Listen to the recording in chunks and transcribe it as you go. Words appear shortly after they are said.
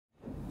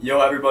Yo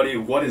everybody,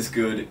 what is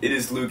good? It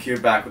is Luke here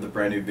back with a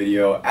brand new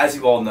video. As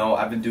you all know,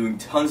 I've been doing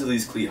tons of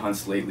these cleat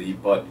hunts lately,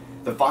 but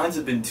the finds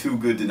have been too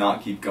good to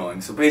not keep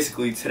going. So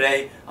basically,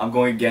 today I'm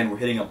going again. We're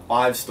hitting up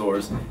 5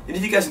 stores. And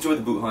if you guys enjoy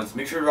the boot hunts,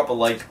 make sure to drop a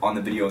like on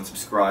the video and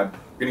subscribe.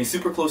 We're getting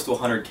super close to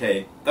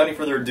 100K. Without any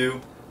further ado,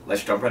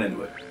 let's jump right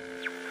into it.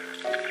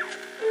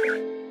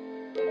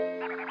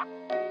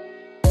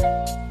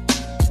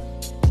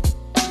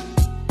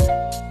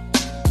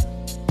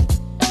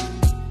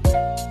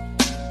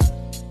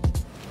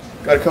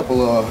 Got a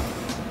couple of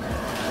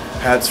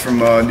hats from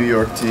New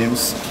York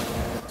teams.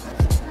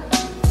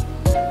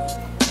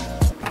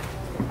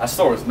 That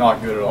store was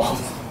not good at all.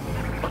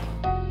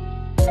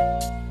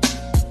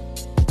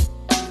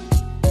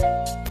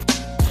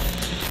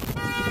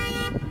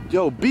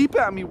 Yo, beep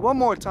at me one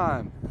more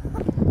time.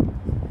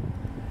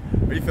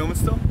 Are you filming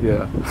still?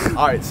 Yeah.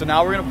 Alright, so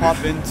now we're going to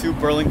pop into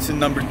Burlington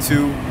number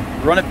 2.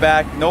 Run it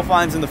back. No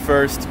finds in the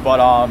first,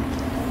 but I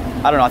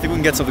don't know. I think we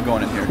can get something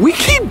going in here. We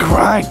keep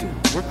grinding.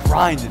 We're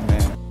grinding, man.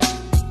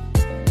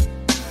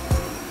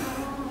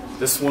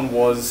 This one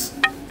was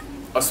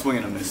a swing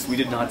and a miss. We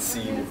did not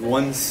see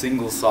one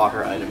single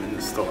soccer item in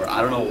the store.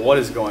 I don't know what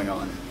is going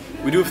on.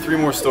 We do have 3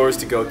 more stores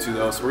to go to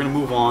though, so we're gonna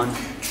move on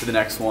to the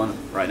next one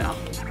right now.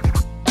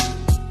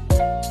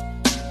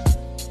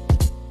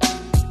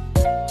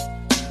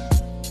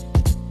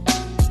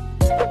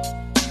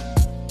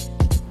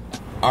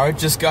 Alright,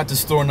 just got to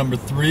store number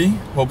 3.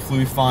 Hopefully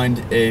we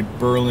find a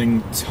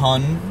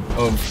Burlington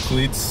of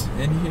cleats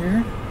in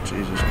here.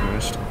 Jesus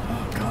Christ.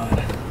 Oh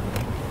God.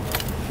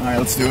 Alright,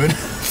 let's do it.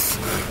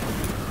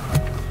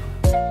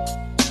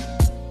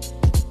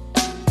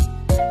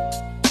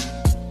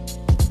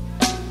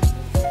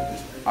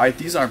 Alright,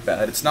 these aren't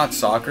bad. It's not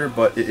soccer,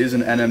 but it is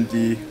an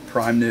NMD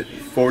prime knit,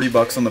 40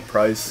 bucks on the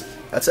price.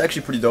 That's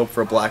actually pretty dope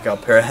for a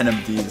blackout pair of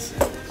NMDs.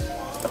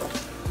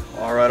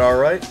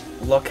 Alright.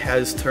 Luck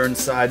has turned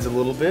sides a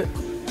little bit.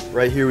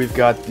 Right here we've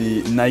got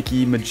the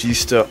Nike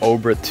Magista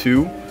Obra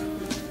 2,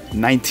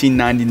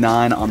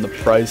 $19.99 on the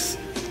price.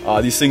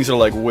 These things are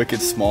like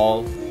wicked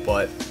small,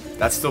 but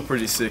that's still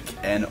pretty sick.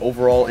 And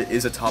overall, it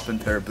is a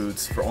top-end pair of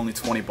boots for only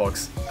 20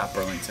 bucks at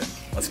Burlington.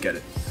 Let's get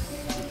it.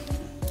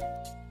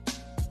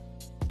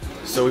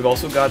 So we've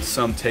also got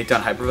some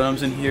Takedown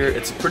Hypervenoms in here.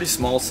 It's a pretty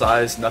small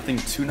size, nothing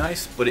too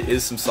nice, but it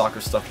is some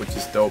soccer stuff, which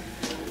is dope.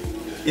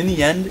 In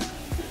the end,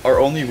 our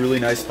only really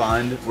nice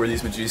find were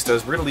these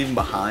Magistas. We're gonna leave them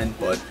behind,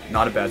 but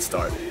not a bad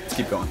start. Let's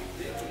keep going.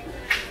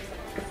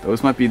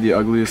 Those might be the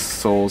ugliest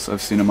soles I've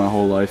seen in my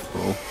whole life,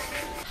 bro.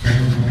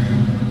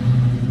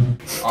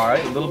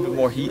 Alright, a little bit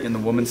more heat in the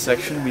women's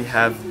section. We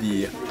have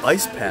the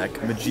Ice Pack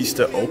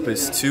Magista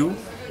Opus 2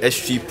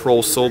 SG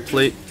Pro sole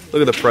plate.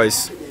 Look at the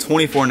price,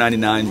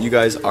 $24.99. You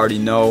guys already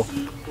know.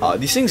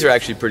 These things are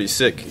actually pretty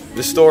sick.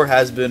 This store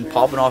has been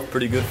popping off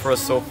pretty good for us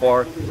so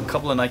far. A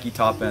couple of Nike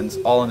top ends,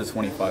 all into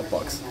 25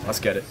 bucks. Let's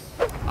get it.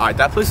 Alright,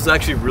 that place is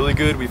actually really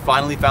good. We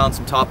finally found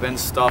some top end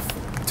stuff.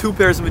 2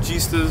 pairs of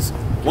Magistas,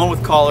 one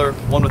with collar,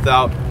 one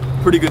without.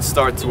 Pretty good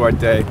start to our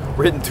day.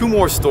 We're hitting 2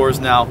 more stores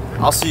now.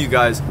 I'll see you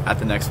guys at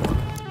the next one.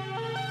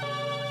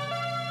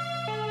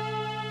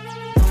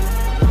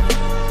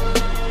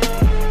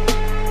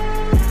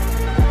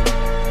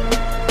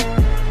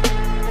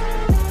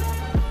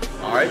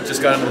 Alright,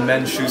 just got into the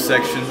men's shoe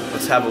section.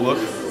 Let's have a look.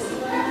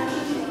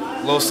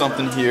 Low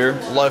something here.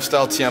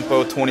 Lifestyle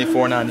Tiempo,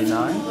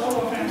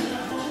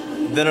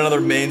 $24.99. Then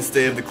another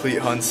mainstay of the cleat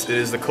hunts. It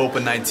is the Copa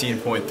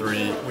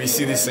 19.3. We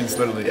see these things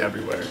literally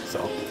everywhere.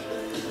 So,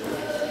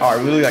 alright,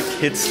 we really got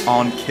kits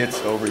on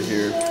kits over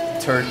here.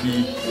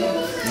 Turkey,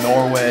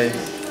 Norway,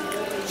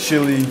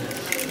 Chile,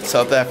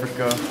 South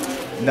Africa,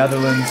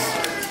 Netherlands,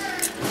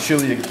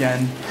 Chile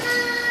again.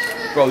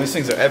 Bro, these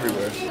things are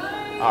everywhere.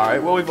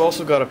 Alright, well we've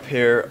also got a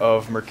pair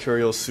of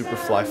Mercurial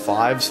Superfly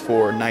 5s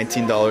for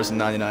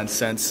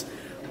 $19.99.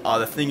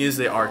 The thing is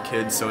they are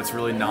kids, so it's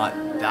really not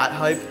that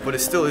hype, but it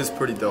still is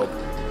pretty dope.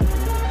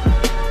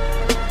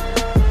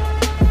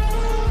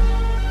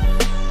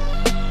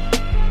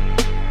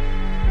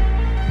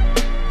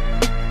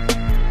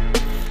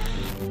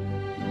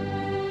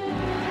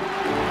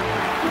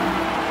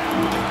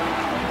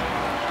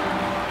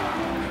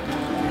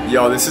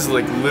 Yo, this is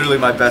like literally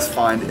my best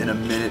find in a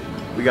minute.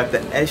 We got the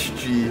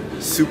SG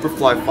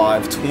Superfly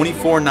 5,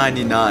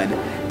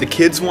 $24.99. The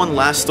kids one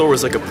last store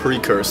was like a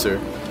precursor.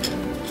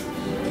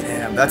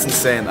 Damn, that's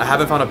insane. I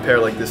haven't found a pair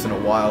like this in a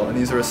while, and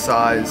these are a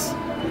size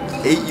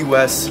 8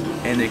 US,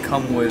 and they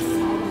come with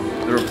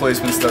the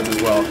replacement studs as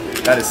well.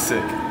 That is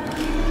sick.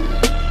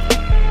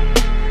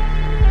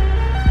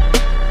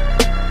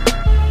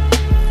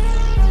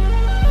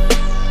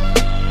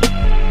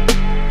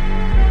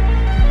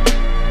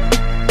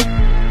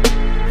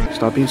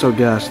 Stop being so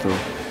gassed, though.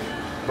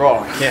 Bro,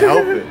 I can't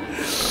help it.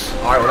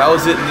 Alright, well that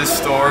was it in this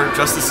store.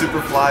 Just the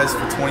Superflies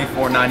for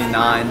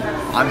 $24.99.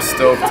 I'm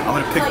stoked. I'm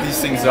gonna pick these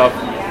things up.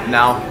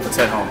 Now, let's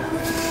head home.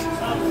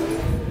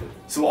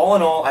 So all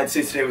in all, I'd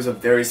say today was a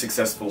very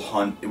successful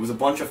hunt. It was a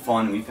bunch of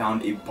fun. We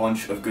found a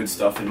bunch of good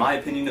stuff. In my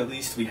opinion, at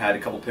least, we had a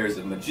couple pairs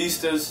of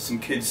Magistas, some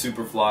kids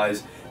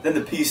Superflies, then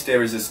the Piece de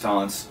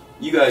Resistance,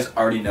 you guys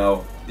already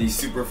know the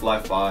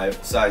Superfly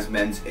 5, size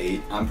men's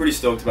 8. I'm pretty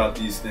stoked about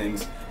these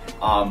things.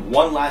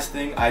 One last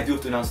thing, I do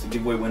have to announce the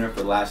giveaway winner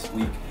for last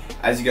week.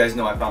 As you guys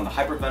know, I found the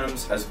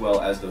Hypervenoms as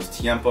well as those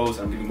Tiempos.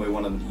 I'm giving away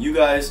one of them to you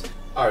guys.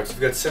 Alright, so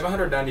we've got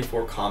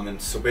 794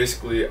 comments. So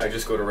basically, I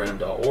just go to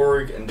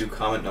random.org and do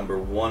comment number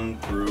 1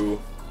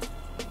 through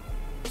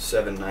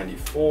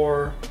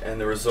 794, and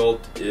the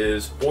result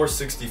is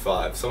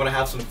 465. So I'm gonna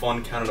have some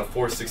fun counting a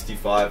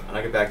 465, and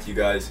I'll get back to you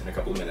guys in a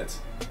couple of minutes.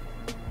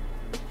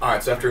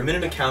 Alright, so after a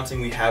minute of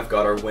counting, we have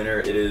got our winner.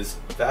 It is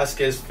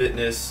Vasquez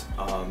Fitness.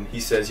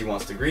 He says he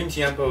wants the green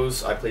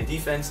Tiempos. I play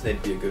defense,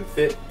 they'd be a good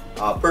fit.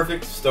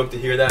 Perfect, stoked to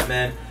hear that,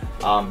 man.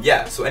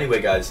 Yeah, so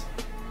anyway, guys,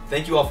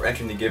 thank you all for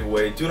entering the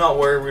giveaway. Do not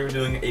worry, we're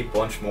doing a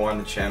bunch more on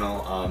the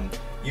channel.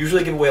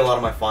 Usually give away a lot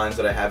of my finds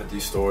that I have at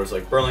these stores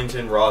like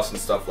Burlington, Ross, and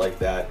stuff like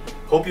that.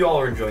 Hope you all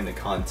are enjoying the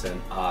content.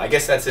 I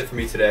guess that's it for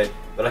me today,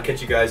 but I'll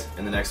catch you guys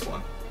in the next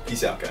one.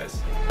 Peace out, guys.